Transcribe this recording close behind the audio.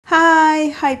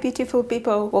Hi beautiful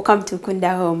people, welcome to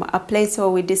Kunda Home, a place where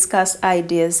we discuss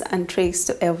ideas and tricks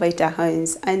to elevate our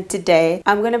homes. And today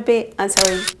I'm gonna be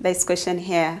answering this question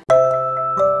here.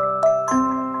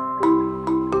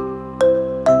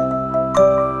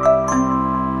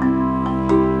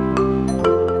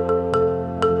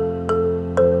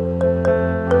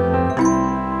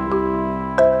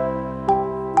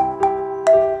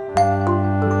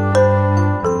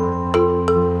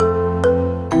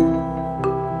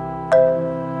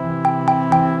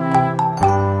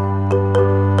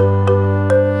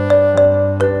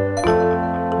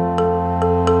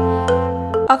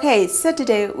 Okay, so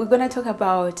today we're going to talk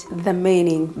about the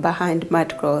meaning behind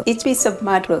mud cloth. Each piece of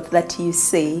mud cloth that you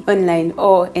see online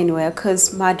or anywhere,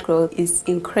 because mud cloth is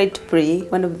incredibly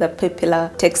one of the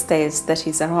popular textiles that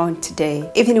is around today.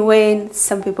 Even when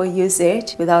some people use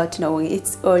it without knowing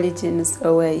its origins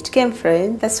or where it came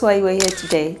from, that's why we're here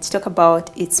today to talk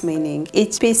about its meaning.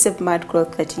 Each piece of mud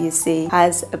cloth that you see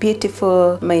has a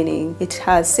beautiful meaning. It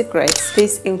has secrets.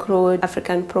 These include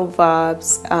African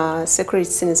proverbs,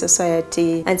 secrets in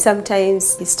society, and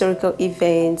sometimes historical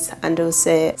events, and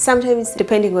also sometimes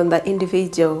depending on the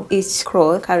individual, each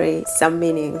cloth carries some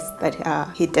meanings that are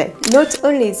hidden. Not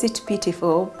only is it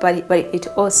beautiful, but it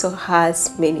also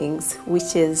has meanings,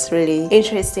 which is really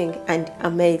interesting and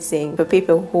amazing for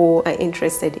people who are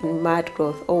interested in mud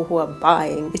cloth or who are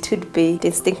buying. It would be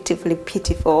distinctively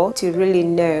beautiful to really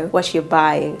know what you're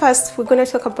buying. First, we're going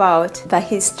to talk about the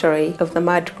history of the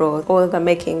mud cloth or the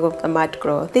making of the mud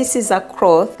cloth. This is a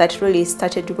cloth that really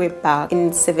started way back in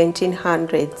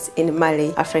 1700s in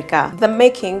Mali, Africa. The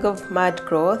making of mud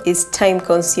cloth is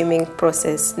time-consuming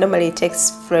process. Normally it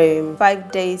takes from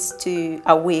 5 days to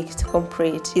a week to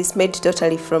complete. It's made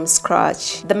totally from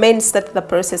scratch. The men start the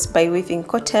process by weaving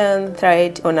cotton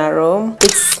thread on a loom.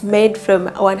 It's made from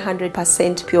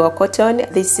 100% pure cotton.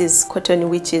 This is cotton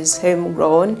which is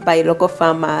homegrown by local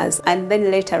farmers, and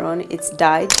then later on it's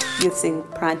dyed using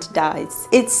plant dyes.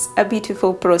 It's a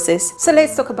beautiful process. So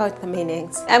let's talk about the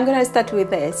meanings. I'm gonna start with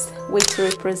this, which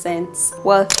represents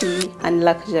wealthy and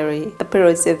luxury, the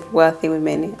periods of wealthy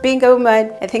women. Being a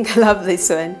woman, I think I love this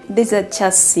one. These are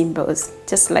just symbols,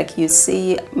 just like you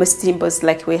see most symbols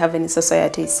like we have in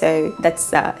society. So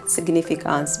that's the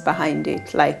significance behind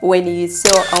it. Like when you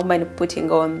saw a woman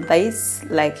putting on this,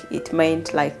 like it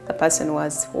meant like the person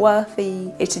was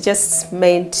wealthy. It just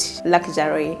meant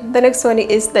luxury. The next one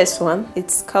is this one.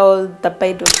 It's called the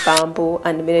bed of bamboo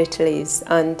and millet leaves,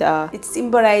 and it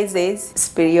symbolizes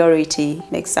superiority.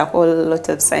 Makes a whole lot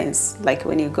of sense, like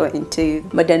when you go into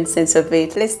modern sense of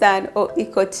it, less than or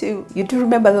equal to. You do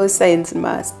remember those signs in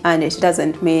mass, and it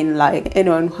doesn't mean like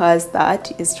anyone who has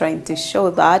that is trying to show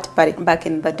that, but back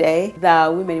in the day,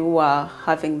 the women who were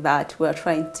having that were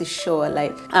trying to show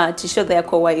like to show their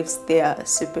co-wives they are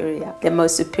superior, they're more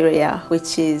superior,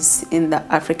 which is in the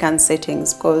African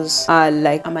settings, because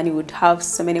like a man would have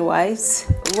so many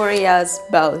wives. Warriors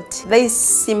belt, this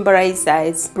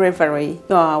symbolizes bravery.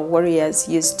 Warriors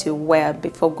used to wear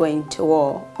before going to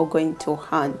war or going to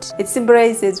hunt. It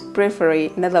symbolizes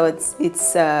bravery. In other words,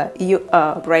 it's you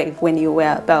are brave when you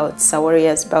wear belts, a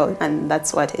warrior's belt, and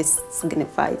that's what it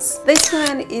signifies. This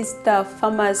one is the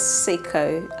farmer's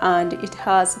sickle, and it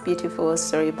has a beautiful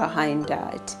story behind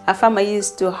that. A farmer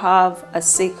used to have a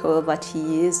sickle that he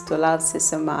used to love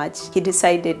so much. He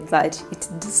decided that it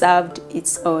deserved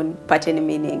its own pattern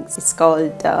meanings. It's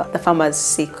called the farmer's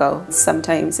sickle.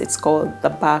 Sometimes it's called the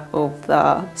back of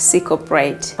the sickle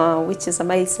blade, which is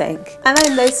amazing. And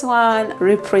then this one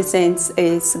represents,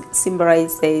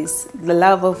 symbolizes the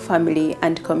love of family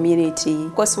and community.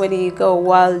 Of course, when you go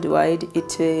worldwide,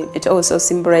 it also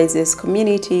symbolizes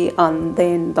community and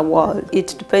then the world.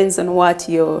 It depends on what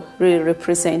you're really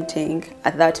representing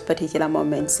at that particular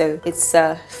moment. So it's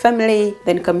family,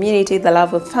 then community, the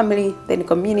love of family, then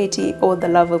community, or the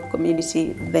love of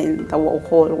community, then the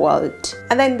whole world.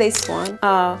 And then this one,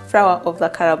 flower of the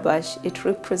calabash, it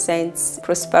represents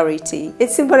prosperity. It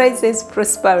symbolizes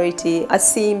prosperity, a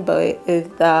symbol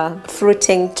of the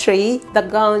fruiting tree. The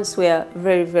gowns were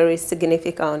very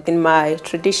significant. In my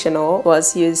traditional,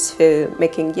 was used for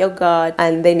making yogurt,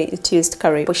 and then it used to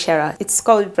carry bushera. It's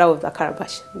called flower of the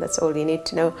calabash. That's all you need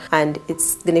to know, and it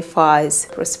signifies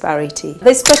prosperity.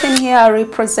 This pattern here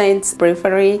represents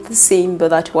bravery, the symbol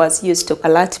that was used to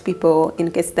alert people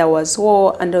in case there was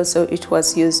war, and also it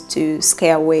was used to to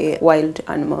scare away wild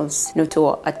animals, not to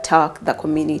attack the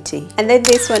community. And then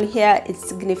this one here, it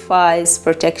signifies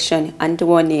protection and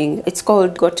warning. It's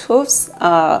called goat hoofs.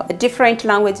 Different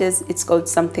languages it's called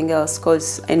something else,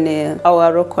 because in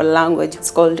our local language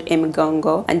it's called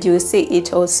mgongo, and you will see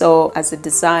it also as a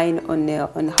design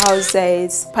on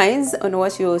houses, pines. On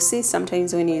what you will see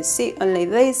sometimes when you see only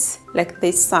this, like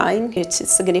this sign, it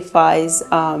signifies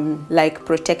like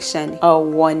protection or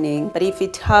warning. But if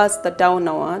it has the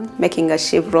downer one, making a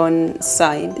chevron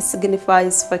sign, it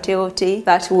signifies fertility.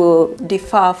 That will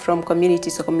differ from community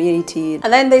to community.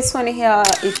 And then this one here,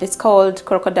 it's called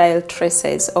crocodile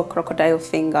traces or crocodile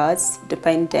fingers,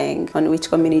 depending on which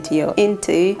community you're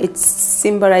into. It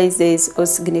symbolizes or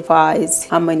signifies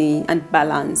harmony and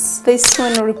balance. This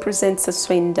one represents a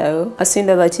swindle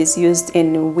that is used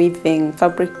in weaving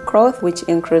fabric cloth, which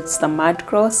includes the mud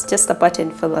cloth, just a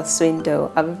pattern for the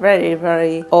swindle, a very,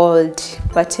 very old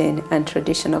pattern and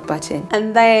traditional pattern.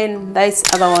 And then this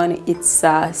other one, it's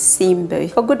a symbol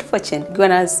for good fortune.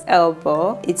 Iguana's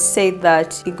elbow. It said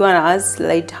that iguanas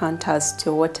lead hunters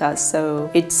to water, so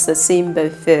it's a symbol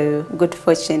for good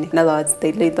fortune. In other words,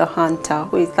 they lead the hunter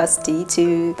who is thirsty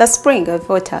to the spring of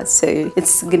water, so it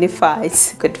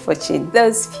signifies good fortune.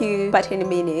 Those few pattern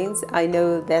meanings, I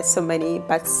know there's so many,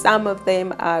 but some of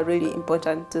them are really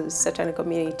important to certain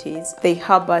communities. They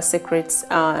harbor secrets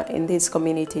in these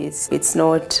communities. It's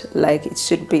not like it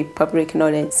should be public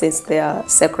knowledge, since they are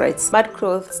secrets. Mud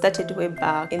cloth started way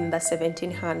back in the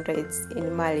 1700s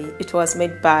in Mali. It was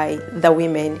made by the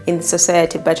women in the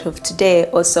society, but of today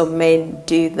also men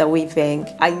do the weaving.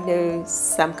 I know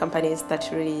some companies that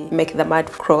really make the mud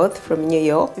cloth from New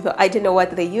York. I don't know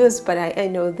what they use, but I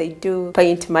know they do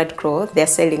paint mud cloth. They're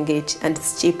selling it and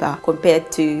it's cheaper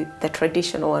compared to the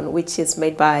traditional one, which is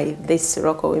made by these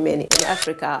local women in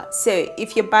Africa. So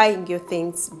if you're buying your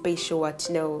things, be sure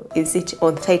to know, is it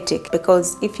authentic?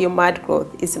 Because if your mud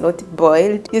cloth is not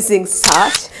boiled using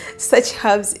such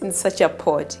herbs in such a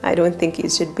pot, I don't think you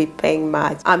should be paying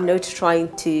much. I'm not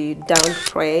trying to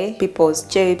downplay people's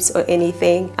jobs or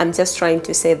anything. I'm just trying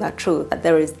to say the truth, that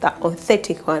there is the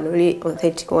authentic one, really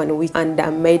authentic one, which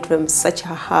and made from such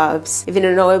herbs. Even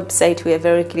on our website, we are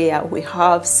very clear. We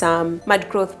have some mud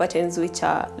cloth patterns which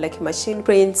are like machine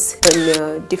prints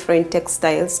on different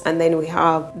textiles, and then we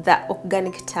have the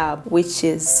organic tab, which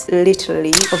is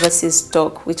literally overseas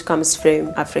stock which comes from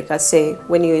Africa. So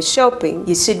when you're shopping,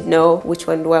 you should know which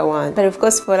one do I want. But of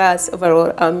course, for us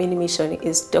overall, our main mission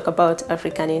is to talk about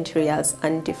African interiors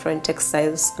and different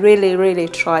textiles. Really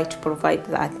try to provide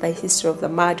that, the history of the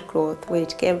mud cloth, where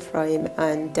it came from.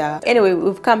 And anyway,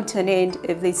 we've come to an end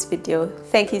of this video.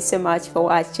 Thank you so much for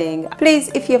watching. Please,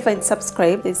 if you haven't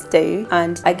subscribed, please do,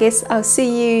 and I guess I'll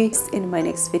see you in my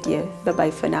next video. Bye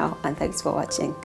bye for now, and thanks for watching.